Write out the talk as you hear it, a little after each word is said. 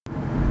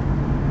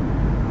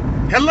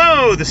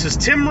Hello, this is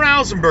Tim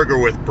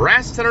Rausenberger with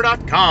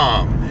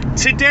BrassTenor.com.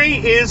 Today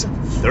is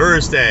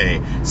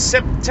Thursday,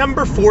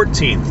 September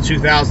 14th,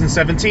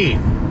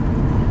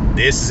 2017.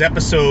 This is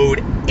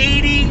episode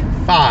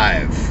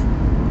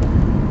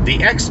 85,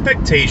 The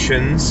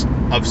Expectations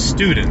of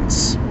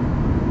Students.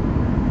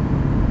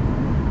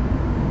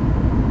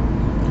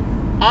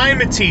 I'm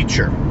a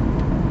teacher.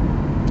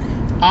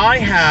 I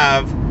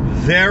have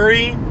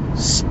very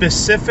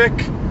specific,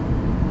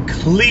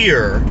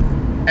 clear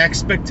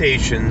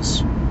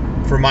expectations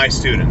for my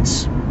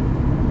students.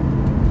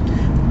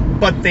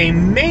 But they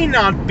may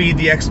not be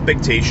the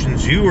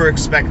expectations you were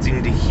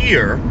expecting to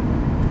hear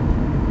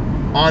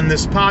on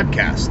this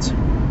podcast.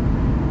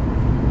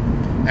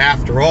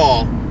 After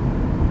all,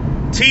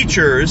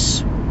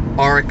 teachers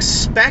are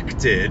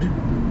expected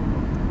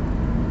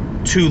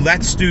to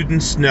let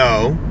students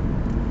know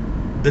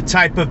the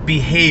type of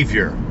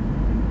behavior,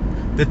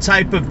 the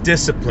type of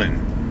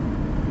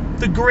discipline,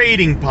 the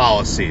grading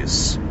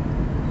policies,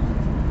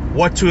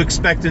 what to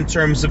expect in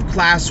terms of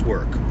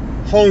classwork,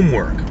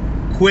 homework,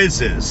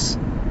 quizzes,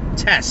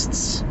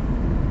 tests.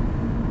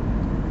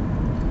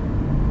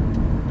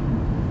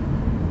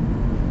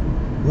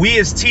 We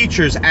as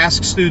teachers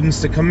ask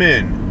students to come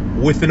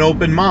in with an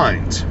open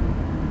mind,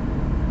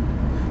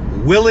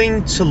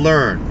 willing to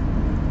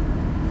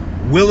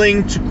learn,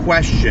 willing to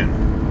question,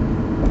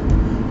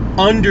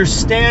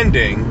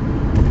 understanding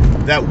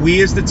that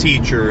we as the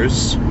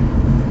teachers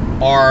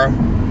are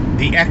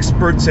the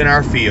experts in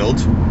our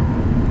field,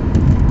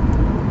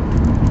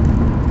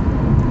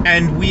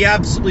 and we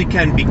absolutely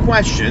can be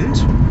questioned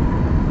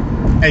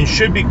and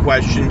should be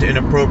questioned in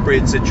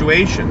appropriate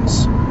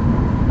situations.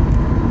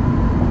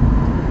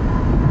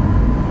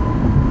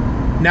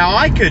 Now,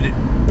 I could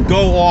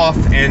go off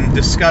and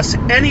discuss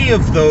any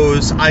of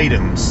those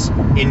items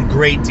in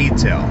great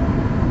detail,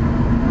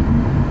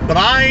 but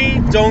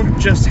I don't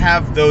just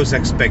have those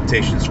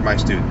expectations for my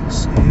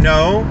students.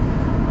 No,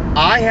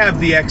 I have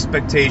the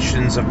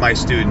expectations of my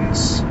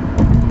students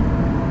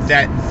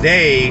that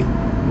they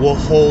will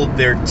hold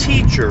their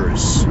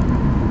teachers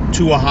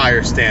to a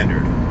higher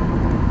standard.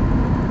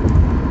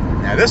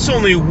 Now, this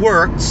only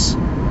works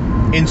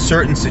in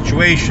certain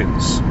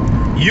situations.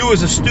 You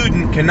as a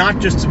student cannot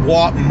just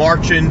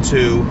march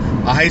into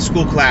a high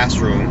school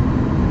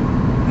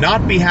classroom,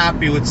 not be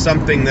happy with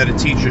something that a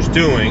teacher's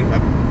doing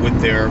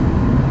with their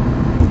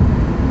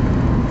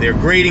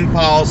grading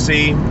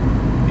policy,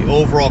 the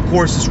overall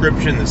course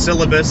description, the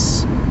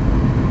syllabus.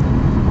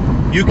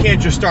 You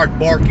can't just start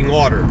barking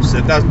orders.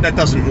 That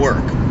doesn't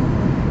work.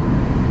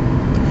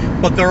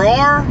 But there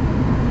are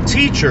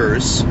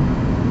teachers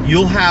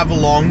you'll have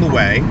along the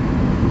way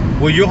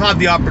where you'll have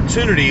the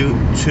opportunity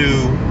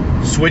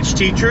to switch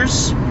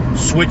teachers,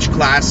 switch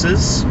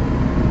classes,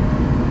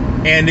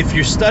 and if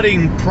you're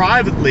studying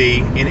privately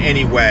in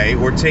any way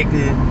or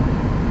taking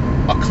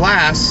a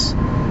class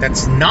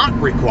that's not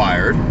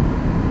required,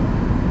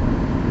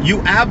 you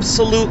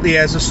absolutely,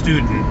 as a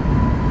student,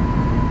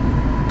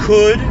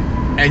 could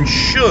and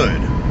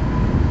should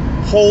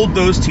hold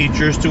those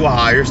teachers to a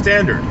higher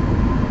standard.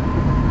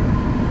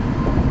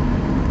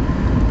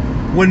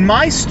 When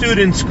my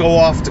students go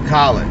off to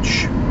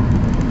college,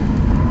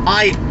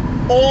 I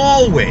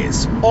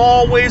always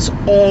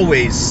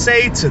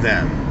say to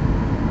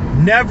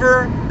them,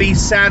 never be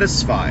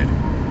satisfied.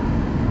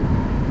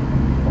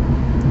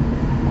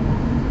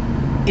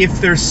 If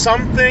there's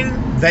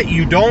something that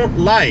you don't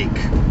like,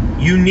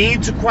 you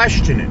need to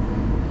question it.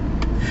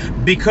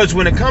 Because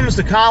when it comes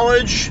to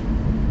college,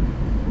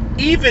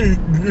 even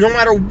no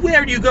matter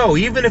where you go,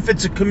 even if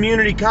it's a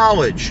community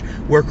college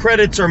where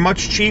credits are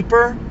much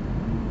cheaper,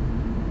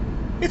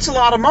 it's a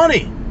lot of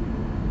money.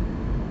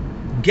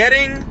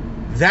 Getting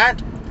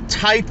that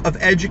type of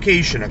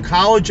education, a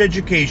college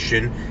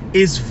education,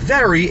 is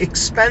very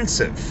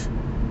expensive.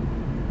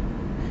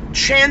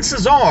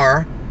 Chances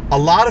are, a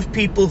lot of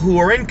people who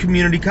are in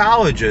community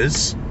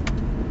colleges,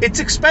 it's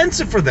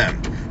expensive for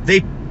them.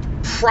 They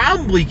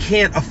probably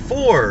can't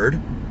afford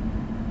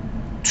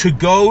to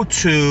go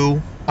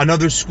to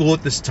another school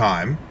at this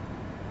time,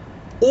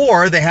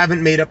 or they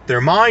haven't made up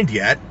their mind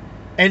yet,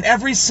 and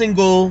every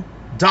single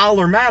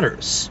dollar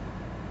matters.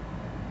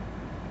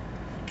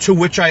 To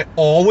which I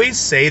always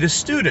say to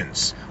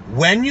students,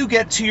 when you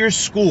get to your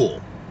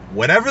school,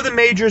 whatever the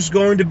major is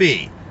going to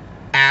be,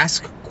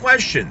 ask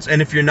questions.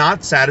 And if you're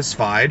not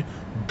satisfied,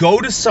 go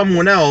to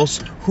someone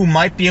else who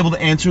might be able to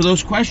answer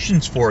those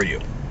questions for you.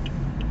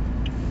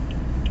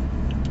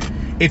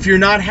 If you're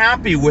not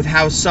happy with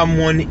how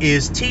someone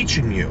is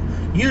teaching you,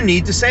 you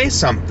need to say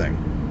something.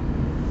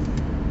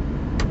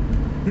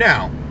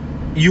 Now,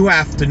 you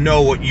have to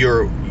know what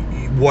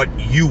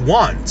you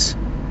want.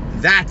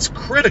 That's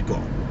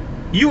critical.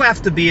 You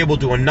have to be able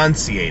to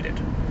enunciate it.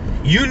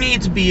 You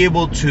need to be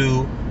able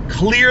to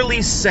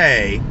clearly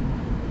say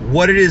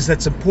what it is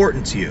that's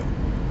important to you.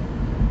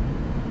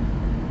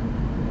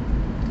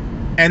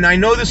 And I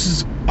know this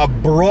is a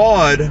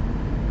broad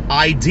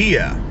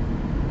idea,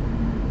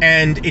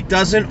 and it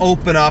doesn't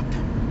open up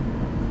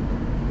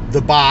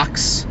the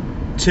box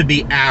to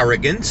be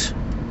arrogant,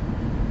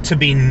 to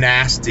be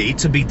nasty,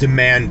 to be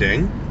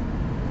demanding.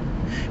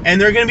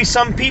 And there are going to be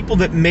some people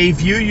that may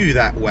view you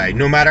that way,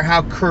 no matter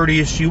how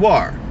courteous you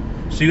are.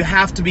 So you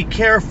have to be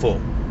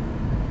careful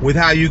with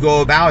how you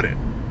go about it.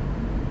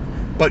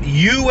 But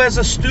you as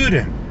a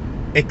student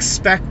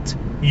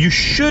you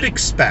should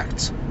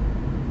expect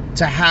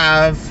to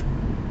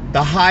have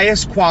the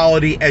highest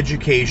quality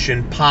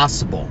education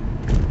possible.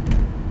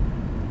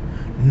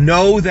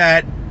 Know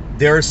that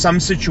there are some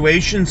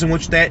situations in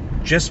which that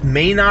just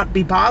may not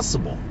be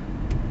possible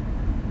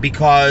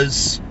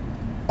because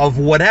of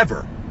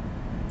whatever.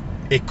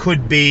 It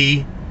could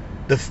be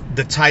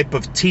the type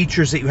of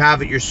teachers that you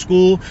have at your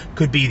school,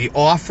 could be the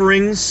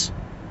offerings,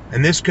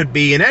 and this could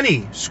be in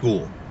any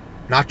school,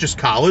 not just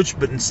college,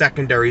 but in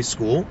secondary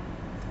school.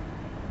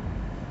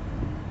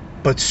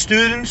 But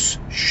students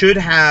should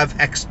have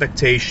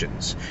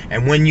expectations.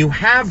 And when you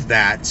have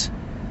that,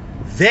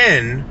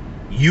 then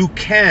you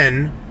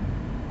can,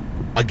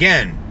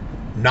 again,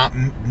 not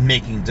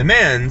making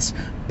demands,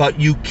 but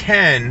you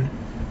can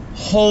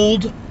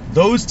hold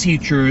those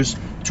teachers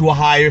to a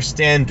higher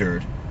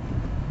standard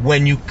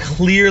when you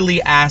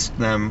clearly ask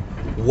them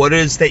what it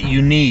is that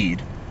you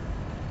need.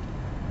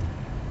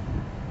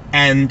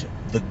 And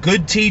the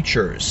good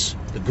teachers,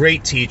 the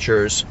great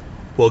teachers,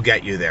 will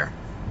get you there.